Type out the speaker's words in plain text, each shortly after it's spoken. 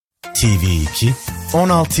TV2,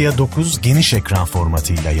 16'ya 9 geniş ekran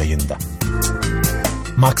formatıyla yayında.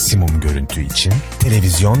 Maksimum görüntü için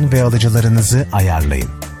televizyon ve alıcılarınızı ayarlayın.